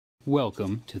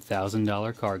Welcome to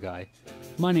 $1,000 Car Guy.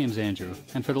 My name's Andrew,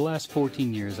 and for the last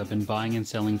 14 years I've been buying and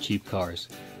selling cheap cars.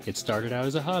 It started out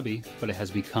as a hobby, but it has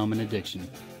become an addiction.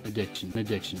 Addiction.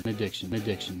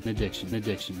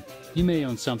 You may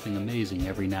own something amazing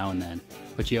every now and then,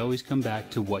 but you always come back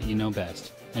to what you know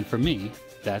best. And for me,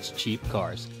 that's cheap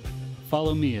cars.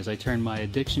 Follow me as I turn my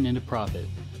addiction into profit,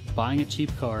 buying a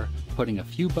cheap car, putting a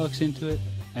few bucks into it,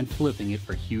 and flipping it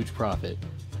for huge profit.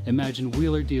 Imagine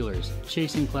wheeler dealers,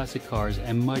 chasing classic cars,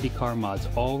 and mighty car mods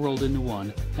all rolled into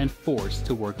one and forced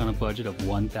to work on a budget of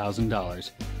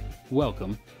 $1,000.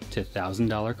 Welcome to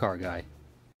 $1,000 Car Guy.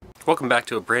 Welcome back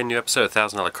to a brand new episode of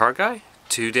 $1,000 Car Guy.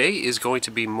 Today is going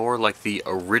to be more like the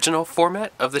original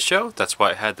format of the show. That's why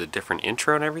I had the different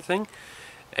intro and everything.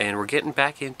 And we're getting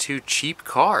back into cheap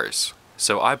cars.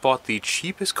 So I bought the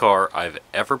cheapest car I've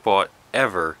ever bought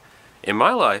ever in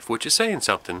my life, which is saying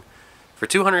something, for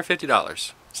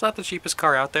 $250. It's not the cheapest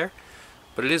car out there,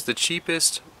 but it is the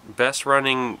cheapest, best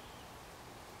running,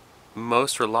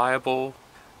 most reliable.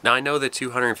 Now I know that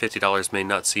 $250 may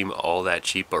not seem all that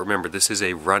cheap, but remember, this is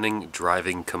a running,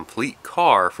 driving, complete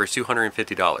car for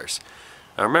 $250.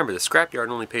 Now remember, the scrapyard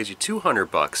only pays you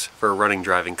 $200 for a running,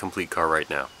 driving, complete car right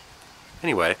now.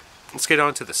 Anyway, let's get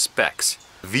on to the specs.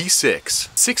 V6,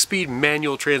 6-speed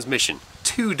manual transmission,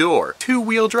 2-door,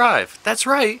 2-wheel drive. That's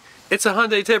right, it's a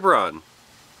Hyundai Tiburon.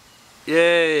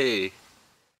 Yay!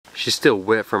 She's still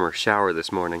wet from her shower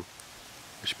this morning.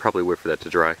 I should probably wait for that to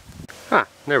dry. Ah,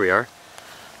 there we are.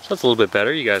 So that's a little bit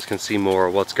better. You guys can see more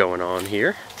of what's going on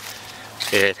here.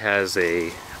 It has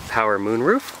a power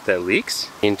moonroof that leaks.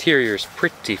 The interior's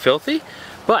pretty filthy,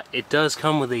 but it does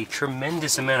come with a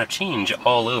tremendous amount of change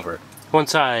all over.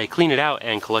 Once I clean it out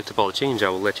and collect up all the change, I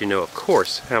will let you know, of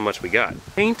course, how much we got.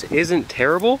 Paint isn't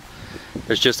terrible.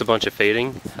 There's just a bunch of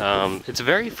fading. It's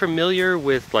very familiar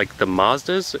with like the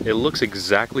Mazdas. It looks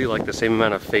exactly like the same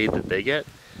amount of fade that they get.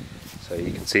 So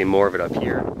you can see more of it up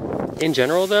here. In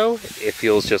general though, it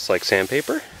feels just like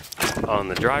sandpaper. On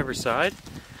the driver's side,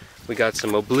 we got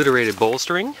some obliterated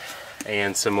bolstering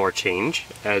and some more change,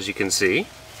 as you can see.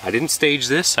 I didn't stage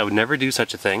this, I would never do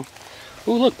such a thing.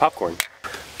 Ooh, look, popcorn.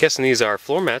 Guessing these are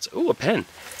floor mats. Ooh, a pen.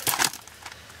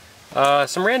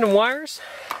 Some random wires.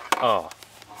 Oh,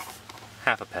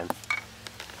 half a pen.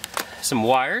 Some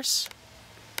wires.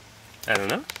 I don't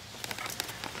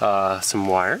know. Some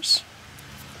wires.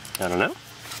 I don't know.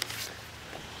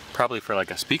 Probably for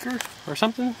like a speaker or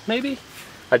something, maybe?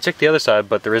 I checked the other side,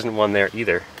 but there isn't one there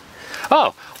either.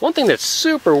 Oh, one thing that's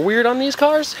super weird on these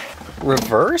cars,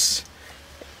 reverse.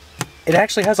 It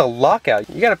actually has a lockout.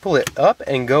 You gotta pull it up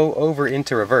and go over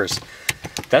into reverse.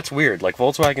 That's weird. Like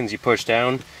Volkswagens, you push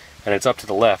down and it's up to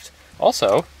the left.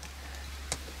 Also,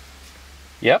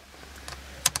 yep,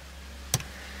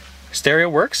 stereo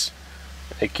works.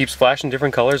 It keeps flashing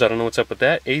different colors. I don't know what's up with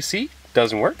that. AC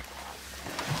doesn't work.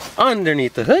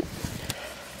 Underneath the hood.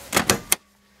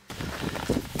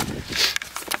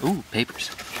 Ooh,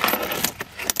 papers.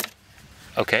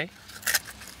 Okay.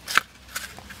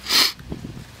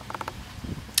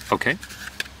 Okay.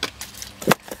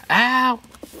 Ow!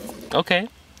 Okay.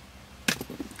 I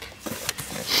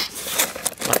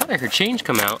thought I heard change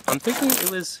come out. I'm thinking it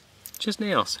was just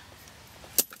nails.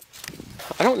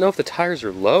 I don't know if the tires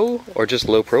are low or just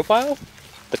low profile.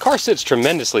 The car sits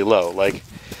tremendously low. Like,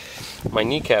 my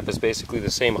kneecap is basically the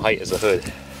same height as the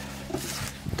hood.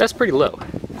 That's pretty low.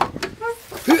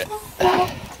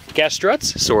 Gas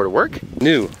struts sort of work.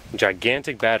 New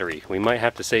gigantic battery. We might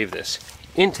have to save this.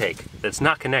 Intake that's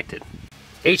not connected.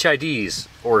 HIDs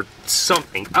or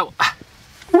something. Oh!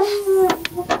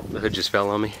 The hood just fell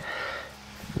on me.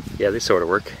 Yeah, they sort of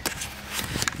work.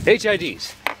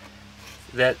 HIDs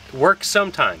that work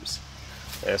sometimes.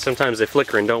 Sometimes they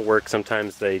flicker and don't work.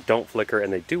 Sometimes they don't flicker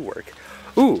and they do work.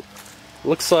 Ooh!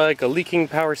 Looks like a leaking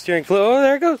power steering fluid. Oh,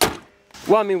 there it goes!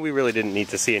 Well, I mean, we really didn't need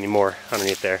to see any more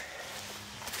underneath there.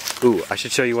 Ooh, I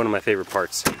should show you one of my favorite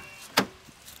parts.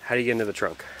 How do you get into the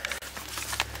trunk?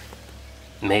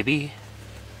 Maybe?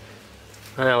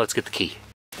 Well, let's get the key.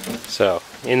 So,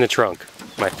 in the trunk,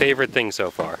 my favorite thing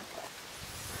so far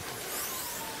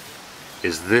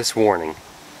is this warning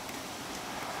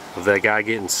of that guy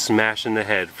getting smashed in the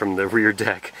head from the rear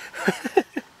deck. I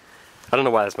don't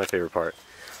know why that's my favorite part.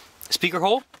 Speaker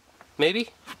hole? Maybe?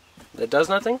 That does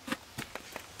nothing?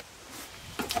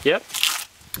 Yep.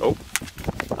 Oh.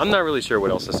 I'm not really sure what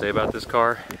else to say about this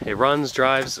car. It runs,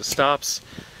 drives, stops.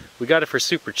 We got it for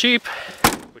super cheap,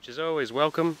 which is always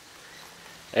welcome.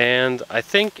 And I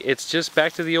think it's just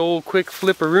back to the old quick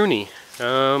flipperoonie.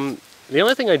 The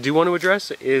only thing I do want to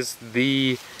address is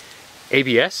the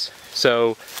ABS.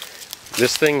 So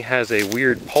this thing has a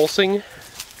weird pulsing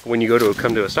when you go to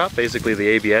come to a stop, basically the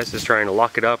ABS is trying to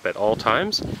lock it up at all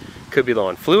times. Could be low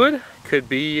on fluid, could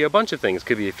be a bunch of things.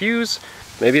 Could be a fuse.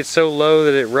 Maybe it's so low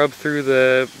that it rubbed through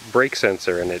the brake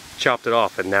sensor and it chopped it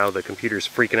off, and now the computer's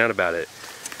freaking out about it.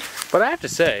 But I have to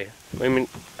say, I mean,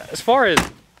 as far as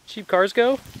cheap cars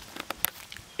go,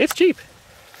 it's cheap.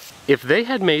 If they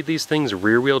had made these things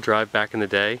rear-wheel drive back in the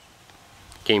day,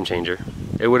 game changer.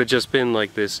 It would have just been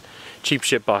like this cheap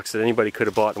shit box that anybody could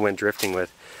have bought and went drifting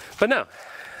with. But no,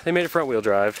 they made it front-wheel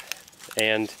drive,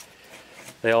 and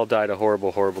they all died a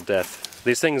horrible, horrible death.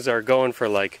 These things are going for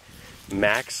like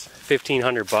max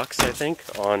 1,500 bucks, I think,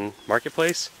 on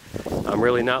Marketplace. I'm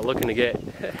really not looking to get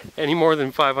any more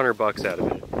than 500 bucks out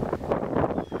of it.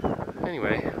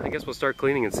 Anyway, I guess we'll start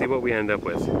cleaning and see what we end up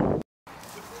with.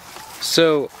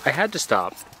 So I had to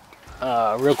stop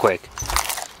real quick.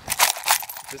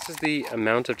 This is the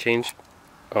amount of change.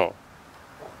 Oh,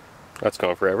 that's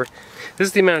going forever. This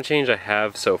is the amount of change I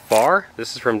have so far.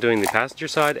 This is from doing the passenger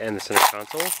side and the center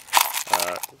console.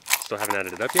 Still haven't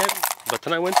added it up yet. But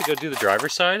then I went to go do the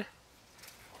driver's side.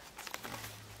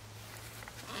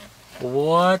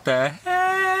 What the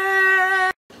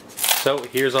heck? So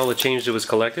here's all the change that was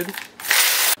collected.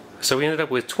 So we ended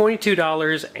up with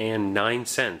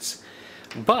 $22.09.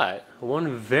 But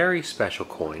one very special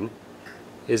coin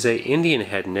is a Indian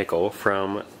head nickel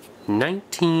from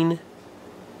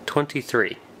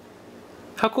 1923.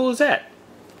 How cool is that?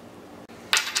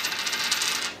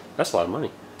 That's a lot of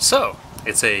money. So,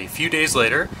 it's a few days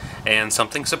later, and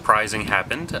something surprising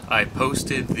happened. I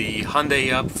posted the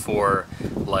Hyundai up for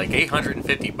like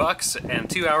 850 bucks, and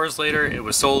 2 hours later it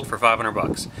was sold for 500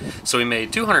 bucks. So we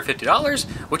made $250,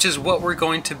 which is what we're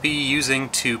going to be using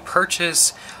to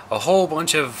purchase a whole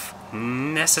bunch of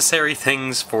necessary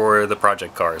things for the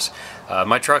project cars.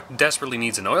 My truck desperately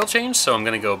needs an oil change, so I'm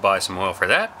going to go buy some oil for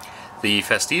that. The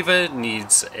Festiva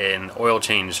needs an oil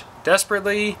change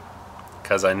desperately,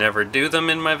 because I never do them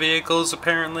in my vehicles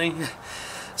apparently.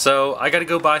 So I got to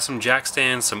go buy some jack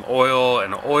stands, some oil,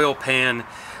 an oil pan,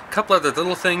 a couple other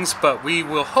little things, but we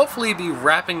will hopefully be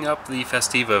wrapping up the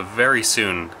Festiva very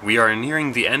soon. We are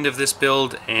nearing the end of this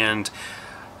build, and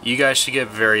you guys should get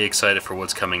very excited for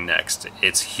what's coming next.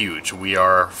 It's huge. We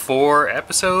are 4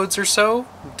 episodes or so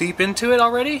deep into it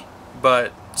already,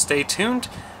 but stay tuned.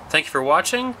 Thank you for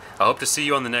watching. I hope to see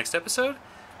you on the next episode.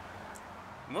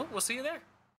 Well, we'll see you there.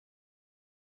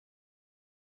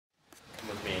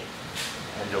 With me,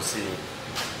 and you'll see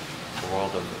the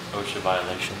world of OSHA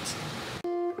violations.